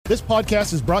This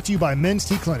podcast is brought to you by Men's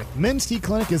T Clinic. Men's T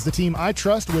Clinic is the team I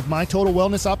trust with my total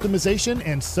wellness optimization,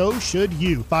 and so should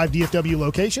you. 5 DFW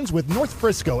locations with North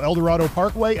Frisco, Eldorado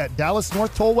Parkway at Dallas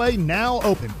North Tollway now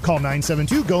open. Call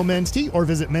 972-GO-MEN'S-T or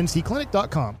visit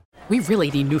mensteclinic.com. We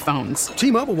really need new phones.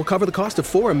 T-Mobile will cover the cost of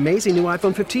 4 amazing new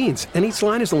iPhone 15s, and each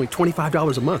line is only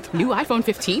 $25 a month. New iPhone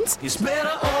 15s? It's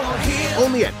better over here.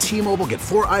 Only at T-Mobile, get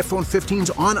 4 iPhone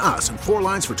 15s on us and 4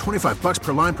 lines for $25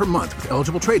 per line per month with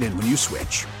eligible trade-in when you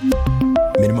switch.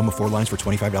 Minimum of 4 lines for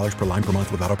 $25 per line per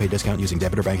month with autopay discount using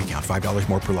debit or bank account. $5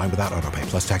 more per line without autopay,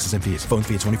 plus taxes and fees. Phone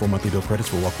fee at 24 monthly bill credits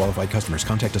for well-qualified customers.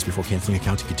 Contact us before canceling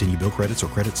account to continue bill credits or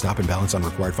credit stop and balance on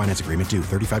required finance agreement due.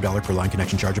 $35 per line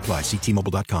connection charge applies. See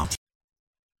T-Mobile.com.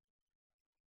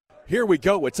 Here we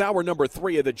go. It's hour number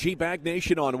 3 of the G-Bag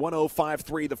Nation on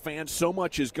 105.3 The Fan. So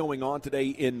much is going on today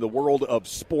in the world of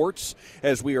sports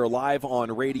as we are live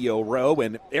on Radio Row.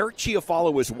 And Eric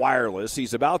Chiafalo is wireless.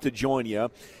 He's about to join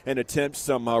you and attempt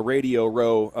some Radio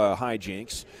Row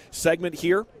hijinks. Segment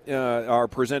here, our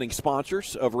presenting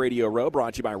sponsors of Radio Row,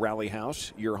 brought to you by Rally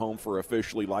House, your home for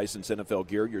officially licensed NFL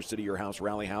gear, your city, your house,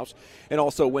 Rally House. And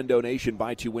also Window Nation,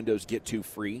 buy 2 windows, get 2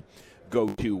 free. Go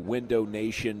to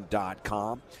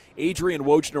windownation.com. Adrian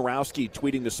Wojnarowski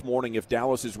tweeting this morning, if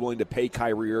Dallas is willing to pay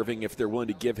Kyrie Irving, if they're willing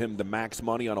to give him the max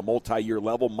money on a multi-year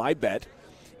level, my bet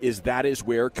is that is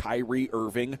where Kyrie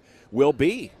Irving will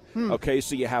be. Okay,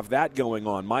 so you have that going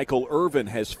on. Michael Irvin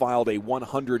has filed a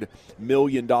 $100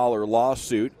 million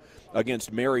lawsuit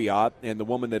against Marriott and the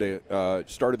woman that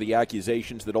started the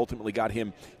accusations that ultimately got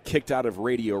him kicked out of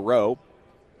Radio Row.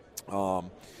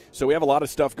 So we have a lot of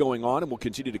stuff going on, and we'll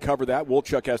continue to cover that.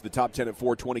 Wolchuk has the top 10 at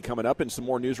 4:20 coming up, and some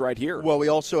more news right here. Well, we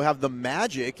also have the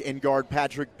Magic and guard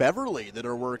Patrick Beverley that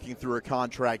are working through a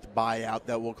contract buyout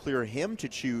that will clear him to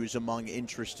choose among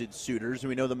interested suitors. And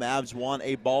we know the Mavs want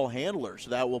a ball handler, so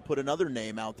that will put another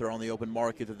name out there on the open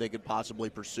market that they could possibly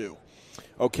pursue.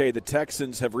 Okay, the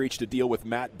Texans have reached a deal with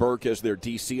Matt Burke as their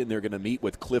DC, and they're going to meet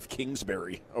with Cliff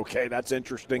Kingsbury. Okay, that's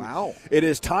interesting. Wow. It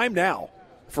is time now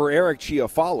for Eric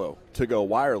Chiafalo to go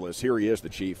wireless. Here he is, the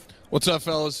Chief. What's up,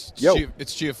 fellas?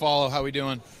 It's Chiafalo. How we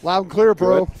doing? Loud and clear,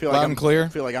 bro. Loud and clear. I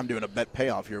feel like I'm doing a bet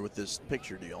payoff here with this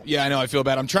picture deal. Yeah, I know. I feel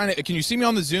bad. I'm trying to. Can you see me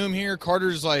on the Zoom here?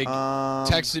 Carter's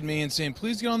texted me and saying,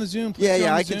 "Please get on the Zoom."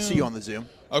 I can see you on the Zoom.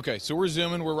 Okay, so we're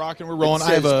zooming, we're rocking, we're rolling.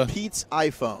 It says Pete's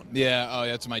iPhone. Yeah. Oh,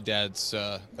 that's my dad's.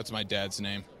 That's my dad's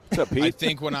name. What's up, Pete? I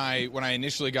think when I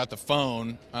initially got the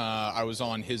phone, I was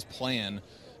on his plan.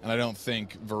 And I don't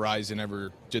think Verizon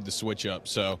ever did the switch up,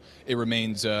 so it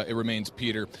remains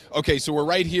Peter. Okay, so we're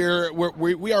right here.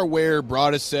 We are where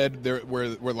Broadus said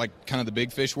we're like kind of the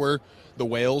big fish were, the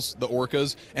whales, the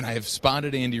orcas, and I have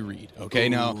spotted Andy Reid. Okay,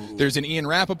 now there's an Ian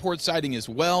Rappaport sighting as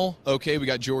well. Okay, we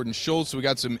got Jordan Schultz, so we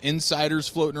got some insiders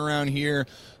floating around here,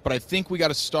 but I think we got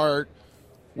to start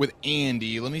with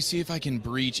Andy. Let me see if I can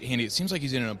breach Andy. It seems like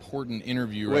he's in an important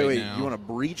interview now. Wait, you want to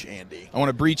breach Andy? I want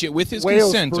to breach it with his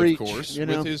Wales consent, breach, of course. you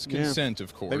know? With his consent,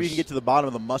 of course. Maybe you can get to the bottom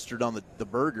of the mustard on the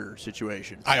burger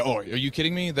situation. Are you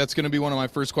kidding me? That's going to be one of my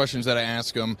first questions that I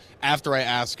ask him after I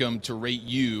ask him to rate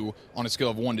you on a scale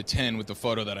of 1 to 10 with the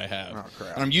photo that I have. Oh,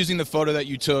 crap. And I'm using the photo that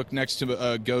you took next to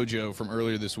Gojo from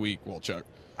earlier this week, Wolchuk.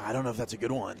 I don't know if that's a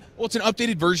good one. Well, it's an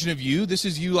updated version of you. This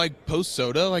is you like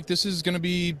post-soda. Like this is going to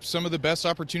be some of the best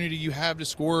opportunity you have to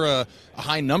score a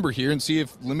high number here and see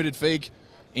if limited fake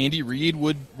Andy Reid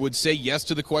would say yes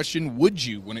to the question, would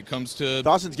you, when it comes to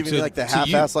Dawson's giving me like the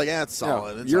half-ass, like, it's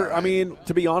solid. Yeah. It's all right. I mean,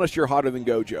 to be honest, you're hotter than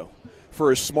Gojo.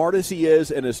 For as smart as he is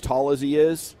and as tall as he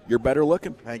is, you're better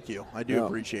looking. Thank you. I do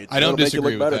appreciate that. I don't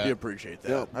disagree with I that. do appreciate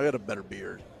that. I got a better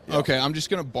beard. Yeah. Okay, I'm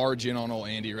just going to barge in on old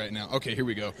Andy right now. Okay, here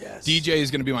we go. Yes. DJ is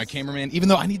going to be my cameraman, even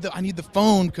though I need the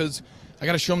phone because I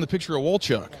got to show him the picture of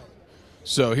Wolchuk.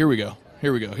 So here we go.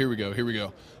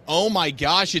 Oh, my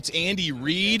gosh, it's Andy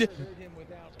Reid.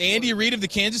 Andy Reid of the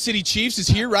Kansas City Chiefs is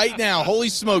here right now. Holy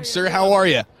smokes, sir. How are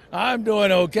you? I'm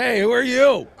doing okay. Who are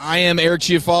you? I am Eric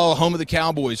Chiafalo, home of the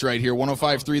Cowboys right here,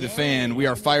 105.3 The Fan. We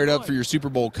are fired up for your Super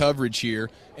Bowl coverage here.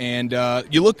 And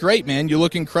you look great, man. You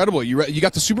look incredible. You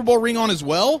got the Super Bowl ring on as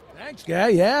well? Thanks, guy.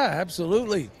 Yeah,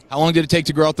 absolutely. How long did it take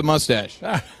to grow out the mustache?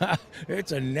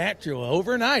 It's a natural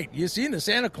overnight. You've seen the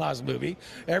Santa Claus movie.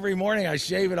 Every morning I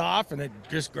shave it off, and it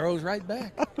just grows right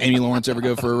back. Amy Lawrence ever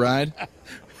go for a ride?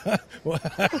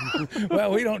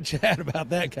 Well, we don't chat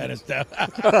about that kind of stuff.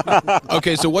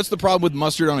 Okay, so what's the problem with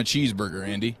mustard on a cheeseburger,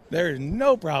 Andy? There's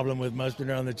no problem with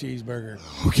mustard on the cheeseburger.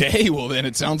 Okay, well then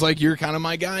it sounds like you're kind of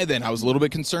my guy then. I was a little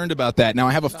bit concerned about that. Now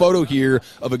I have a photo here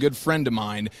of a good friend of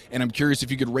mine, and I'm curious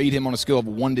if you could rate him on a scale of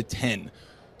 1 to 10.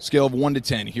 Scale of 1 to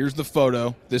 10. Here's the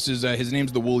photo. This is his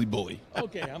name's the Woolly Bully.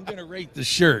 Okay, I'm going to rate the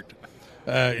shirt.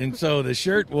 And so the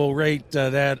shirt will rate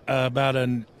that about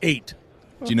an 8.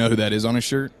 Do you know who that is on his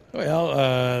shirt?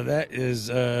 Well, that is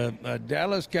a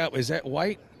Dallas Cowboy. Is that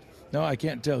white? No, I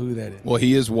can't tell who that is. Well,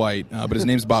 he is white, but his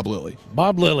name's Bob Lilly.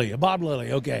 Bob Lilly.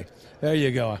 Okay, there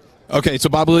you go. Okay, so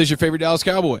Bob Lilly's your favorite Dallas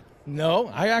Cowboy? No,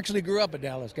 I actually grew up a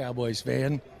Dallas Cowboys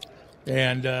fan.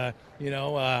 And,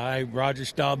 Roger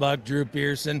Staubach, Drew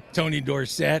Pearson, Tony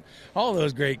Dorsett, all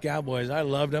those great Cowboys. I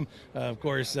loved them. Of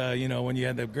course, when you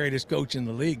had the greatest coach in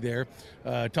the league there,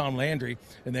 Tom Landry.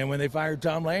 And then when they fired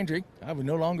Tom Landry, I was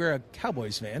no longer a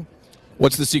Cowboys fan.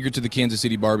 What's the secret to the Kansas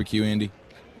City barbecue, Andy?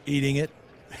 Eating it.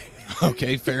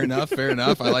 Okay, fair enough.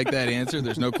 I like that answer.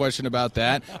 There's no question about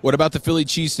that. What about the Philly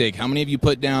cheesesteak? How many have you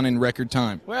put down in record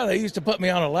time? Well, they used to put me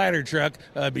on a ladder truck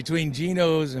between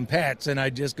Geno's and Pat's, and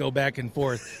I'd just go back and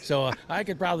forth. So I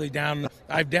could probably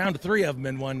I've downed 3 of them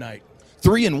in one night.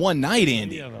 3 in one night,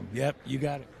 Andy? 3 of them. Yep, you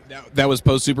got it. That was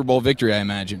post-Super Bowl victory, I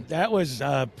imagine. That was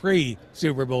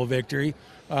pre-Super Bowl victory.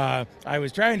 I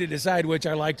was trying to decide which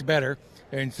I liked better,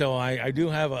 and so I do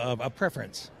have a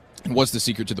preference. And what's the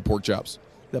secret to the pork chops?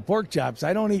 The pork chops.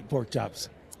 I don't eat pork chops.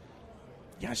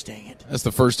 Gosh dang it. That's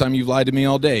the first time you've lied to me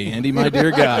all day, Andy, my dear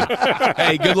God.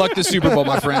 Hey, good luck this Super Bowl,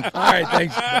 my friend. All right,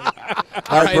 thanks.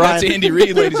 All right, Brian. That's Andy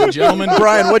Reid, ladies and gentlemen.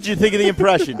 Brian, what'd you think of the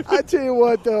impression? I tell you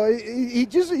what, though, he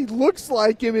looks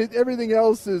like him. Everything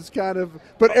else is kind of.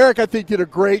 But Eric, I think, did a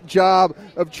great job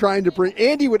of trying to bring.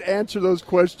 Andy would answer those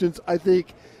questions, I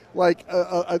think, like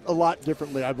a lot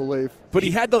differently, I believe. But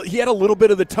he had a little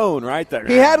bit of the tone right there.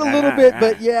 He had a little bit,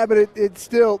 but it's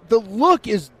still the look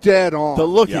is dead on. The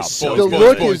look is so.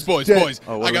 Boys.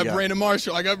 Oh, I got Brandon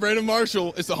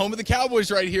Marshall. It's the home of the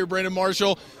Cowboys right here, Brandon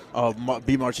Marshall. Oh,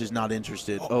 B. Marsh is not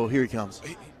interested. Oh, here he comes.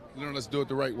 No, let's do it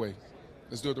the right way.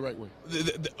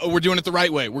 We're doing it the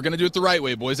right way. We're going to do it the right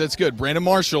way, boys. That's good. Brandon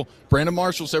Marshall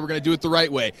said we're going to do it the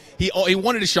right way. He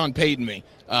wanted to Sean Payton me.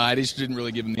 I just didn't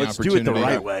really give him the opportunity. Let's do it the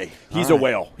right way. He's a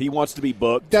whale. He wants to be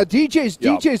booked. Now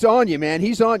DJ's on you, man.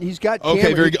 He's on. He's got camera.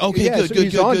 Okay, very good. Okay, good.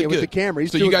 He's on you with the camera.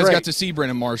 He's so you guys great. got to see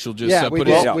Brandon Marshall just we put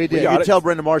did. his. Yeah, we did. You can tell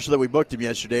Brandon Marshall that we booked him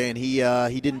yesterday, and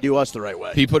he didn't do us the right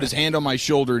way. He put his hand on my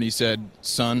shoulder and he said,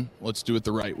 "Son, let's do it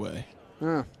the right way."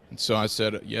 Huh. And so I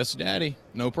said, "Yes, Daddy,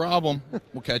 no problem.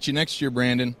 We'll catch you next year,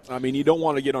 Brandon." I mean, you don't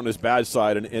want to get on his bad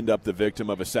side and end up the victim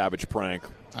of a savage prank.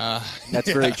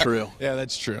 That's very true. Yeah,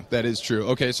 that's true. That is true.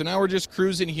 Okay, so now we're just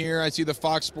cruising here. I see the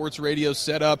Fox Sports Radio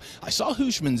set up. I saw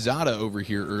Houshmandzadeh over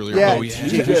here earlier. Yeah,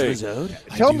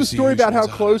 TJ. Tell him the story about how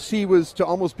close he was to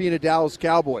almost being a Dallas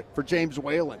Cowboy for James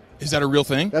Whalen. Is that a real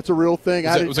thing? That's a real thing.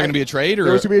 Was there going to be a trade? Or?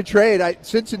 There was going to be a trade.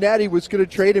 Cincinnati was going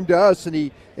to trade him to us,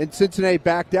 and Cincinnati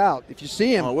backed out. If you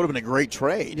see him, it would have been a great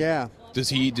trade. Yeah. Does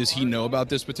he know about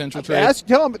this potential trade?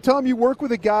 Tell him you work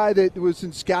with a guy that was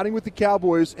in scouting with the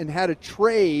Cowboys and had a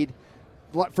trade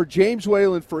for James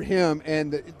Whalen for him,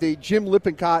 and the Jim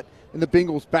Lippincott and the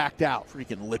Bengals backed out.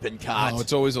 Freaking Lippincott. Oh,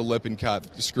 it's always a Lippincott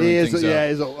screwing things up. Yeah,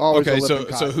 he's always okay, a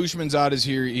Lippincott. so Houshmandzadeh is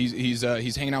here.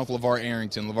 He's hanging out with LeVar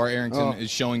Arrington. LeVar Arrington is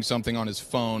showing something on his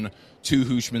phone to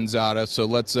Houshmandzadeh. So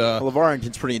let's. LeVar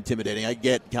Arrington's pretty intimidating. I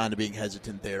get kind of being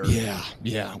hesitant there.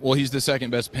 Yeah. Well, he's the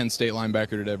second best Penn State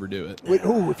linebacker to ever do it.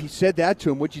 If you said that to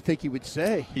him, what'd you think he would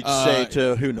say? He'd say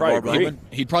to who? NaVar Bowman?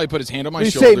 He'd probably put his hand on my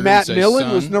Did shoulder. He say Matt and Millen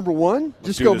Son, was number one?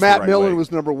 Just go. Matt Millen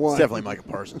was number one. It's definitely Micah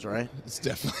Parsons, right? It's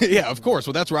definitely of course.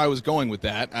 Well, that's where I was going with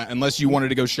that. Unless you wanted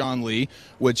to go Sean Lee,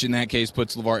 which in that case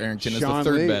puts LeVar Arrington as the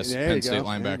third best Penn State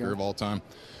linebacker of all time.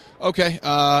 Okay,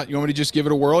 you want me to just give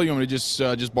it a whirl? You want me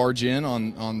to just barge in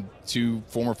on 2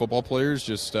 former football players,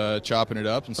 just chopping it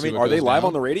up and see what are they goes live down?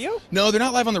 on the radio? No, they're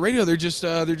not live on the radio. They're just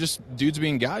dudes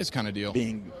being guys kind of deal.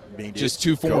 Being just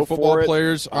 2 former football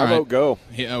players. All right, go.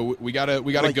 We got a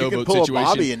go vote situation. You can pull a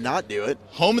Bobby and not do it.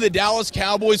 Home of the Dallas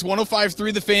Cowboys,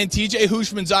 105.3 The Fan. TJ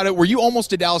Houshmandzadeh, were you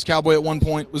almost a Dallas Cowboy at one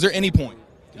point? Was there any point?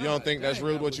 You don't think that's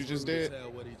rude what you just did?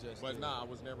 But I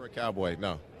was never a Cowboy.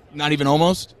 No. Not even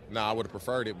almost? No, I would have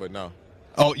preferred it, but no.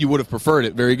 Oh, you would have preferred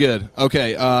it. Very good.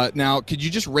 Okay. Now, could you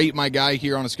just rate my guy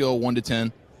here on a scale of 1 to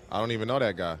 10? I don't even know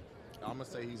that guy. I'm going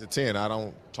to say he's a 10. I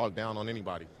don't talk down on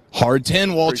anybody. Hard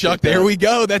 10, Walchuk. There we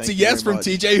go. That's a yes from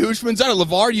TJ Houshmandzadeh.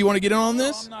 LeVar, do you want to get in on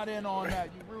this? I'm not in on that,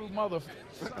 you rude motherfucker.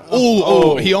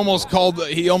 Oh, he almost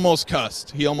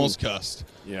cussed.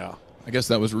 Yeah. I guess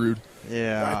that was rude.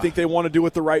 Yeah. I think they want to do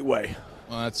it the right way.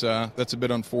 Well, that's a bit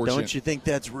unfortunate. Don't you think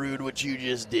that's rude what you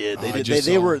just did?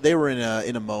 They were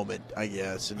in a moment, I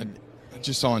guess. And I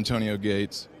just saw Antonio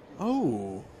Gates.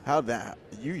 Oh, how'd that?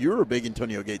 You're a big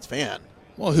Antonio Gates fan.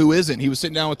 Well, who isn't? He was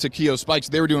sitting down with Takeo Spikes.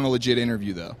 They were doing a legit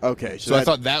interview, though. Okay, so I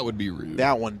thought that would be rude.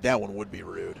 That one would be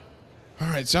rude. All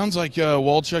right, sounds like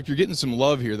Walchuk, you're getting some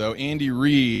love here, though. Andy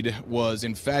Reid was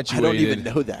infatuated. I don't even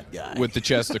know that guy. With the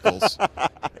chesticles.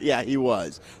 Yeah, he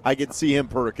was. I could see him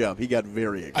perk up. He got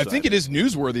very excited. I think it is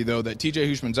newsworthy, though, that TJ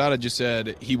Houshmandzadeh just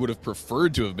said he would have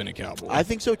preferred to have been a Cowboy. I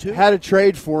think so, too. Had a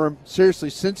trade for him.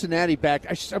 Seriously, Cincinnati back.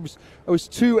 I was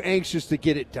too anxious to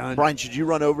get it done. Brian, should you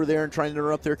run over there and try and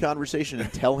interrupt their conversation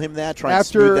and tell him that? Try and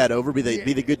smooth that over? Be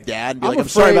the good dad and be I'm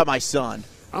sorry about my son.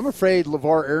 I'm afraid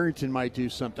LeVar Arrington might do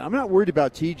something. I'm not worried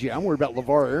about TJ. I'm worried about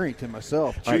LeVar Arrington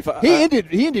myself. Chief, he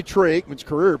ended Troy Aikman's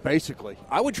career, basically.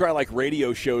 I would try like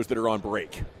radio shows that are on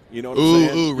break. You know what I'm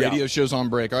saying? Radio shows on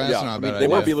break. All right, that's not a bad idea.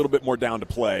 They might be a little bit more down to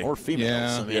play. Or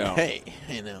females. Yeah. Hey,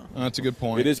 you know. That's a good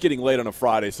point. It is getting late on a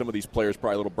Friday. Some of these players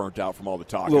probably a little burnt out from all the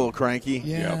talking. A little cranky.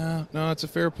 Yeah. No, that's a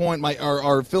fair point.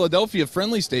 Our Philadelphia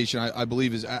friendly station, I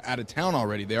believe, is out of town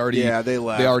already. They left. They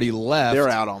already left. They're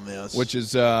out on this. Which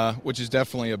is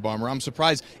definitely a bummer. I'm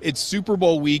surprised. It's Super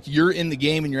Bowl week. You're in the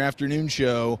game in your afternoon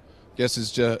show. Guess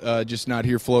it's just not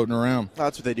here floating around.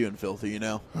 That's what they do in Filthy, you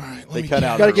know. All right, they cut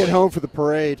out. Got to get home for the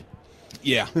parade.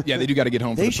 Yeah, they do got to get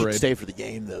home for the parade. They should stay for the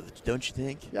game, though, don't you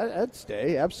think? Yeah, I'd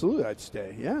stay. Absolutely, I'd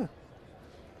stay. Yeah.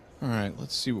 All right,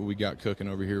 let's see what we got cooking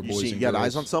over here, boys and girls. You got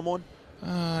eyes on someone?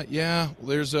 Yeah.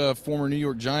 There's a former New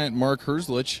York Giant, Mark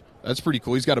Herzlich. That's pretty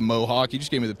cool. He's got a mohawk. He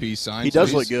just gave me the peace sign. He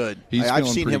does look good. I've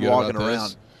seen him walking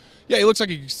around. Yeah, he looks like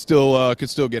he could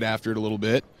still get after it a little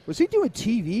bit. Was he doing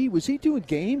TV? Was he doing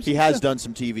games? He has done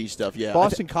some TV stuff, yeah.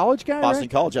 Boston College guy, Boston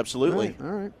College, absolutely.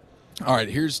 All right.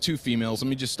 Here's two females. Let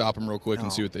me just stop them real quick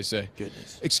and see what they say.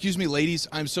 Goodness. Excuse me, ladies.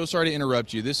 I'm so sorry to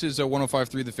interrupt you. This is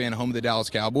 105.3 The Fan, home of the Dallas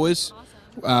Cowboys.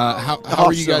 How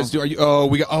are you guys doing?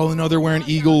 No, they're wearing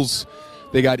Eagles.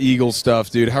 They got Eagles stuff,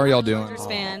 dude. How are y'all doing? Chargers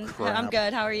fan. I'm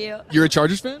good. How are you? You're a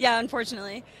Chargers fan? Yeah,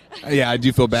 unfortunately. Yeah, I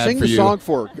do feel bad Sing for you. Sing the song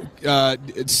for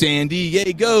her. Sandy,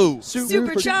 yay, go.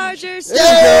 Superchargers.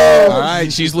 All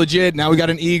right, she's legit. Now we got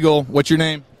an Eagle. What's your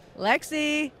name?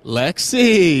 Lexi.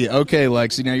 Okay,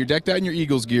 Lexi. Now you're decked out in your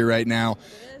Eagles gear right now.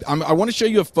 I want to show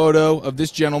you a photo of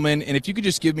this gentleman, and if you could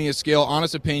just give me a scale,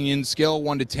 honest opinion, scale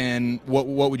 1 to 10, what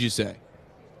would you say?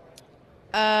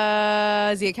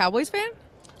 Is he a Cowboys fan?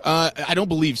 I don't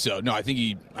believe so. No, I think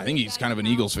he's kind of an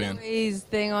Eagles fan. Cowboys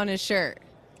thing on his shirt.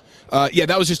 Yeah,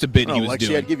 that was just a bit he was Lexi,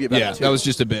 doing. I'd give you about that was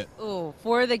just a bit. Ooh,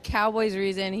 for the Cowboys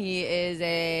reason, he is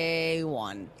a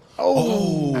 1.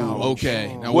 Oh,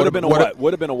 okay. Now, would have been a what?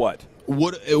 Would have been a what?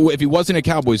 If he wasn't a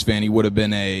Cowboys fan, he would have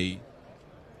been a.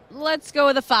 Let's go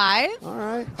with a 5. All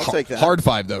right. I'll take that. Hard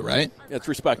 5, though, right? That's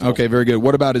respectable. Okay, very good.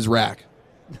 What about his rack?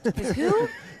 His who?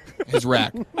 His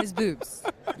rack. His boobs.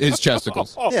 His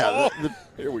chesticles. Yeah.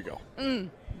 Here we go.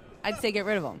 I'd say get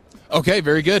rid of them. Okay,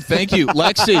 very good. Thank you.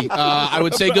 Lexi, I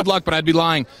would say good luck, but I'd be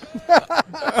lying.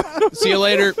 See you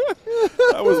later.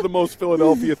 That was the most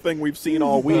Philadelphia thing we've seen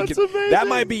all week. That's amazing. That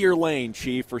might be your lane,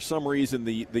 Chief. For some reason,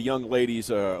 the young ladies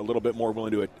are a little bit more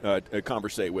willing to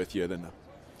conversate with you than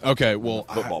okay, well,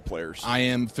 football players. I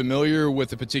am familiar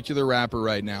with a particular rapper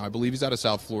right now. I believe he's out of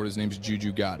South Florida. His name's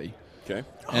Juju Gotti. Okay.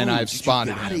 And I've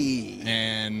spotted Gotti. him.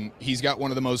 And he's got one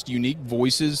of the most unique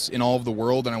voices in all of the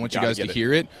world, and I want you guys to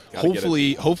hear it.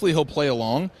 Hopefully he'll play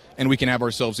along, and we can have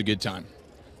ourselves a good time.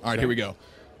 All right, here we go.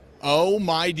 Oh,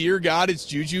 my dear God, it's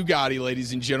Juju Gotti,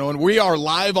 ladies and gentlemen. We are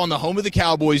live on the home of the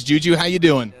Cowboys. Juju, how you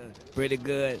doing? Pretty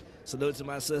good. Salute to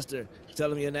my sister.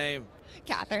 Tell him your name.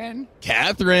 Catherine.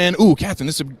 Ooh, Catherine,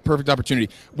 this is a perfect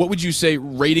opportunity. What would you say,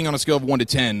 rating on a scale of 1 to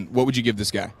 10, what would you give this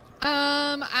guy?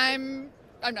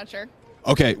 I'm not sure.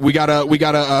 Okay, we got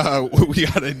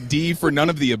a D for none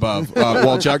of the above,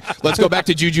 Walchuk. Let's go back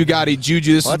to Juju Gotti.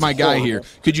 Juju, this is my guy here.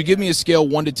 Could you give me a scale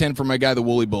 1 to 10 for my guy, the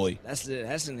Woolly Bully? That's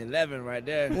an 11 right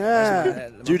there. Yeah.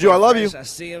 Juju, I love you. I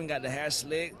see him, got the hair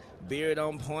slick, beard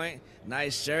on point,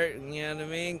 nice shirt, you know what I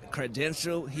mean?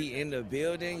 Credential, he in the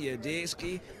building, your dig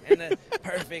ski, and a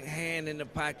perfect hand in the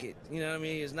pocket. You know what I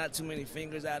mean? There's not too many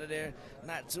fingers out of there,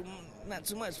 not too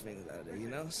much fingers out of there, you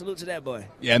know? Salute to that boy.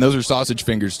 Yeah, and those are sausage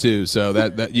fingers too, so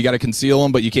that you got to conceal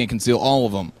them, but you can't conceal all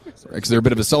of them because they're a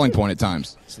bit of a selling point at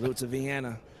times. Salute to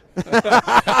Vienna.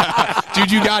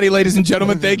 Juju Gotti, ladies and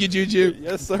gentlemen. Thank you, Juju.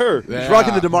 Yes, sir. He's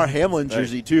rocking the DeMar Hamlin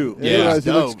jersey, too. Yeah. He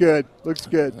looks good. Looks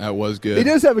good. That was good. He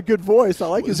does have a good voice. I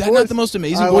like his voice. Is that not the most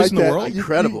amazing voice in the world?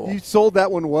 Incredible. You sold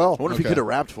that one well. I wonder if he could have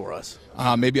rapped for us.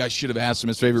 Maybe I should have asked him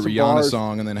his favorite Some Rihanna bars.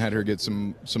 song and then had her get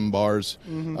some bars.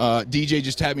 DJ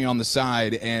just tapped me on the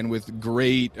side and with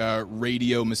great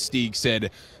radio mystique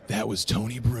said, that was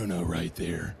Tony Bruno right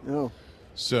there. Oh.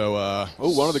 So,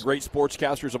 one of the great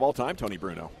sportscasters of all time, Tony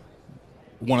Bruno.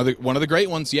 One of the great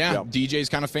ones, yeah. Yep. DJ's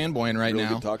kind of fanboying right really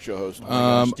now. Good talk show host.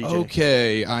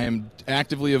 Okay, I am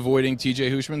actively avoiding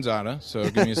TJ Houshmandzadeh, so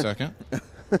give me a second.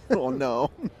 Oh,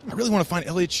 no. I really want to find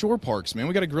Elliot Shore Parks, man.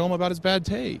 We got to grill him about his bad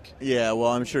take. Yeah, well,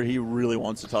 I'm sure he really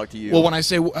wants to talk to you. Well, when I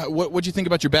say, what'd you think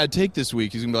about your bad take this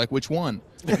week? He's going to be like, which one?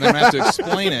 And then I have to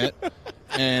explain it.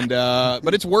 And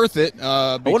but it's worth it.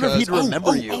 Because, I wonder if he'd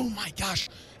remember you. Oh, my gosh.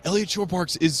 Elliot Shore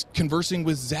Parks is conversing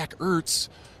with Zach Ertz,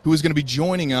 who is going to be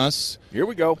joining us. Here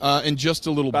we go. In just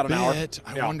a little About bit. an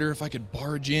hour. I wonder if I could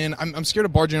barge in. I'm scared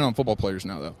of barging in on football players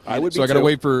now, though. I would be so I got to too.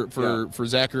 wait for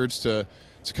Zach Ertz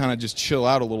to kind of just chill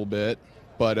out a little bit.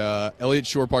 But Elliot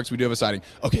Shore Parks, we do have a sighting.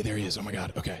 Okay, there he is. Oh, my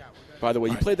God. Okay. By the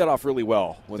way, you played that off really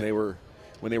well when they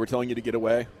were telling you to get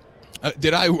away.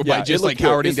 Did I? Yeah, by just like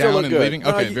cowarding down and leaving?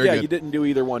 Okay, very good. You didn't do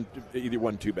either one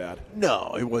too bad.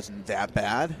 No, it wasn't that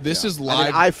bad. This is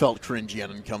live. I felt cringy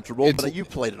and uncomfortable, but you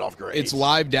played it off great. It's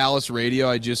live Dallas radio.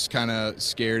 I just kind of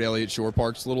scared Elliot Shore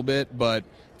Parks a little bit, but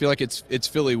I feel like it's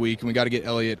Philly week, and we got to get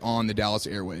Elliot on the Dallas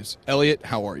airwaves. Elliot,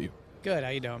 how are you? Good. How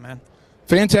you doing, man?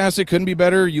 Fantastic. Couldn't be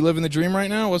better. You living the dream right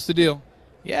now? What's the deal?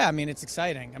 Yeah, I mean, it's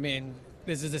exciting. I mean,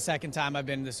 this is the second time I've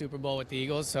been to the Super Bowl with the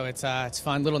Eagles, so it's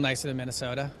fun. A little nicer than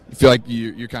Minnesota. You feel like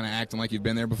you're kind of acting like you've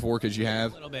been there before because you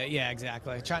have? A little bit, yeah,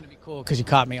 exactly. Trying to be cool because you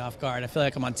caught me off guard. I feel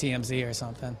like I'm on TMZ or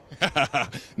something.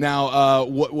 Now,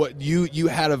 what you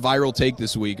had a viral take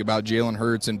this week about Jalen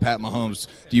Hurts and Pat Mahomes.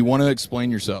 Do you want to explain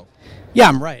yourself? Yeah,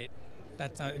 I'm right.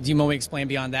 Do you want me to explain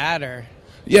beyond that, or?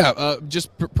 Yeah, just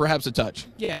perhaps a touch.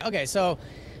 Yeah, okay, so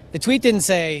the tweet didn't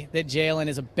say that Jalen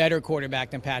is a better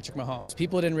quarterback than Patrick Mahomes.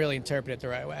 People didn't really interpret it the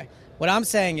right way. What I'm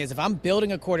saying is if I'm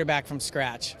building a quarterback from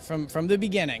scratch, from the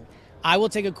beginning, I will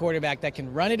take a quarterback that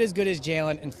can run it as good as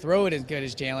Jalen and throw it as good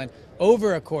as Jalen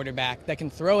over a quarterback that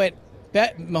can throw it.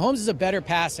 Mahomes is a better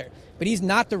passer, but he's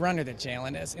not the runner that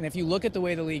Jalen is. And if you look at the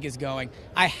way the league is going,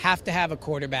 I have to have a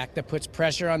quarterback that puts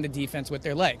pressure on the defense with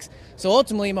their legs. So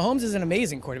ultimately, Mahomes is an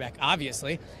amazing quarterback,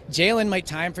 obviously. Jalen might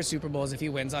tie him for Super Bowls if he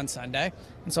wins on Sunday.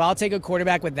 And so I'll take a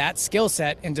quarterback with that skill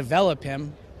set and develop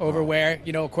him over where,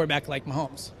 a quarterback like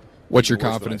Mahomes. What's your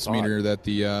confidence meter that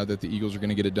the Eagles are going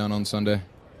to get it done on Sunday?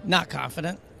 Not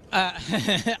confident.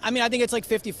 I mean, I think it's like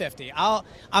 50-50.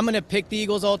 I'm going to pick the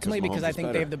Eagles ultimately because I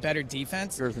think they have the better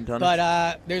defense.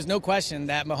 But there's no question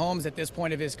that Mahomes at this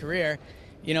point of his career,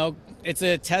 it's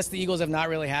a test the Eagles have not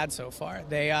really had so far.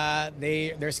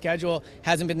 Their schedule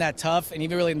hasn't been that tough, and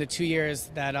even really in the 2 years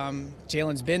that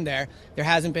Jalen's been there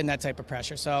hasn't been that type of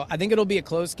pressure. So I think it'll be a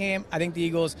close game. I think the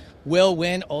Eagles will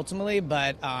win ultimately,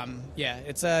 but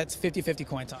it's 50-50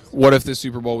 coin toss. What if the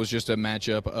Super Bowl was just a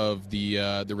matchup of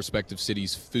the respective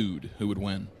cities' food? Who would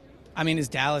win? I mean, is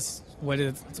Dallas what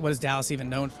is Dallas even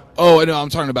known for? Oh, no, I'm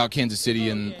talking about Kansas City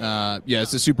and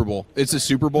it's the Super Bowl. It's the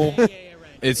Super Bowl.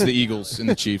 It's the Eagles and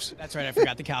the Chiefs. That's right. I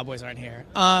forgot the Cowboys aren't here.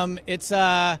 I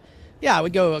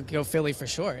would go Philly for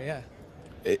sure. Yeah.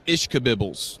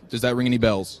 Ishkabibbles. Does that ring any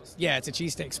bells? Yeah, it's a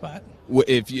cheesesteak spot.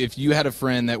 If you had a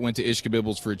friend that went to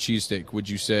Ishkabibbles for a cheesesteak, would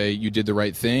you say you did the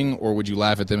right thing, or would you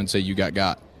laugh at them and say you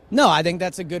got? No, I think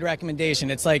that's a good recommendation.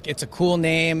 It's like it's a cool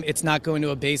name. It's not going to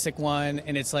a basic one,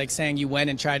 and it's like saying you went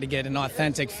and tried to get an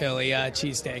authentic Philly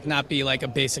cheesesteak, not be like a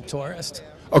basic tourist.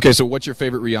 Okay, so what's your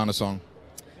favorite Rihanna song?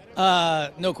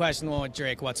 No question, the one with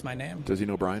Drake. What's my name? Does he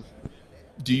know Brian?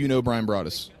 Do you know Brian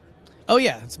Broaddus? Oh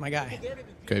yeah, that's my guy.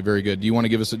 Okay, very good. Do you want to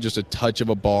give us just a touch of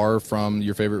a bar from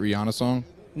your favorite Rihanna song?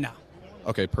 No.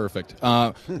 Okay, perfect.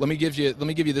 Let me give you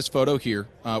this photo here.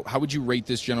 How would you rate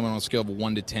this gentleman on a scale of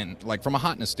 1 to 10, like from a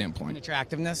hotness standpoint?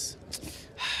 Attractiveness.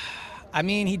 I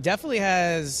mean, he definitely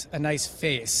has a nice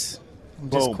face. I'm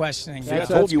just questioning. That's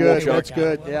good. That's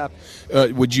good. Yeah.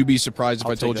 Would you be surprised if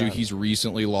I told you he's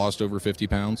recently lost over 50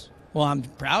 pounds? Well, I'm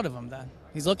proud of him then.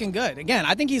 He's looking good. Again,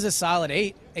 I think he's a solid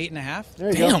 8.5.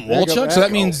 Damn, Walchuk. So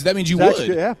that means you would.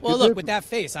 Yeah. Well, look, with that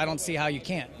face, I don't see how you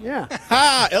can't. Yeah.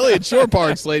 Elliot Shore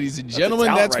Parks, ladies and gentlemen.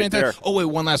 That's right fantastic. Oh, wait,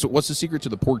 one last one. What's the secret to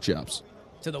the pork chops?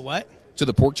 To the what? To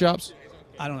the pork chops?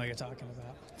 I don't know what you're talking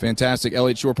about. Fantastic.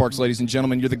 Elliot Shore Parks, ladies and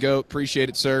gentlemen. You're the GOAT. Appreciate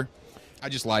it, sir. I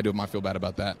just lied to him. I feel bad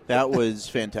about that. That was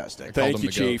fantastic. Thank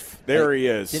you, Chief. There he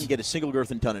is. Didn't get a single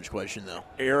girth and tonnage question, though.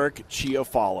 Eric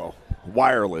Chiafalo,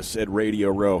 wireless at Radio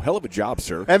Row. Hell of a job,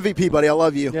 sir. MVP, buddy. I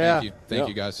love you. Yeah. Thank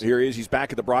you, guys. Here he is. He's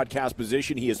back at the broadcast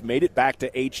position. He has made it back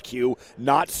to HQ,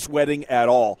 not sweating at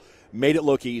all. Made it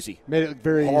look easy. Made it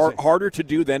very easy. Harder to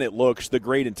do than it looks. The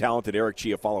great and talented Eric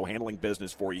Chiafalo handling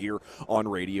business for you here on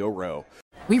Radio Row.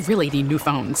 We really need new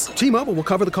phones. T-Mobile will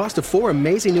cover the cost of 4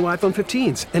 amazing new iPhone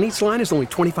 15s, and each line is only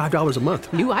 $25 a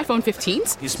month. New iPhone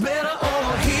 15s? It's better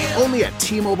over here. Only at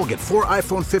T-Mobile, get 4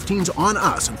 iPhone 15s on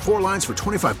us and 4 lines for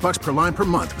 $25 per line per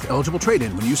month with eligible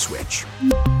trade-in when you switch.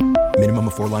 Minimum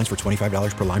of 4 lines for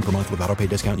 $25 per line per month with autopay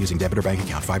discount using debit or bank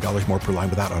account. $5 more per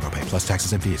line without autopay, plus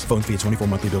taxes and fees. Phone fee at 24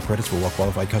 monthly bill credits for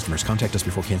well-qualified customers. Contact us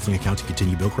before canceling account to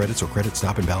continue bill credits or credit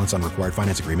stop and balance on required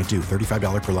finance agreement due.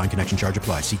 $35 per line connection charge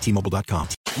applies. See T-Mobile.com.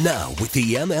 Now, with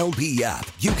the MLB app,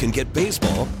 you can get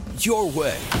baseball your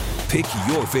way. Pick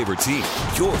your favorite team,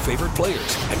 your favorite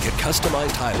players, and get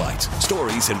customized highlights,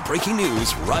 stories, and breaking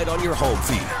news right on your home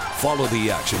feed. Follow the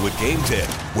action with Game 10,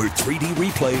 where 3D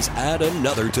replays add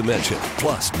another dimension.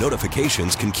 Plus,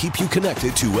 notifications can keep you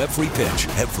connected to every pitch,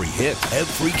 every hit,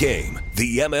 every game.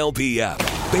 The MLB app.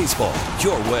 Baseball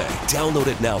your way. Download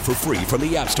it now for free from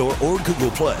the App Store or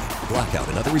Google Play. Blackout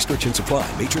and other restrictions apply.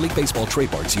 Major League Baseball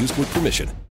trademarks used with permission.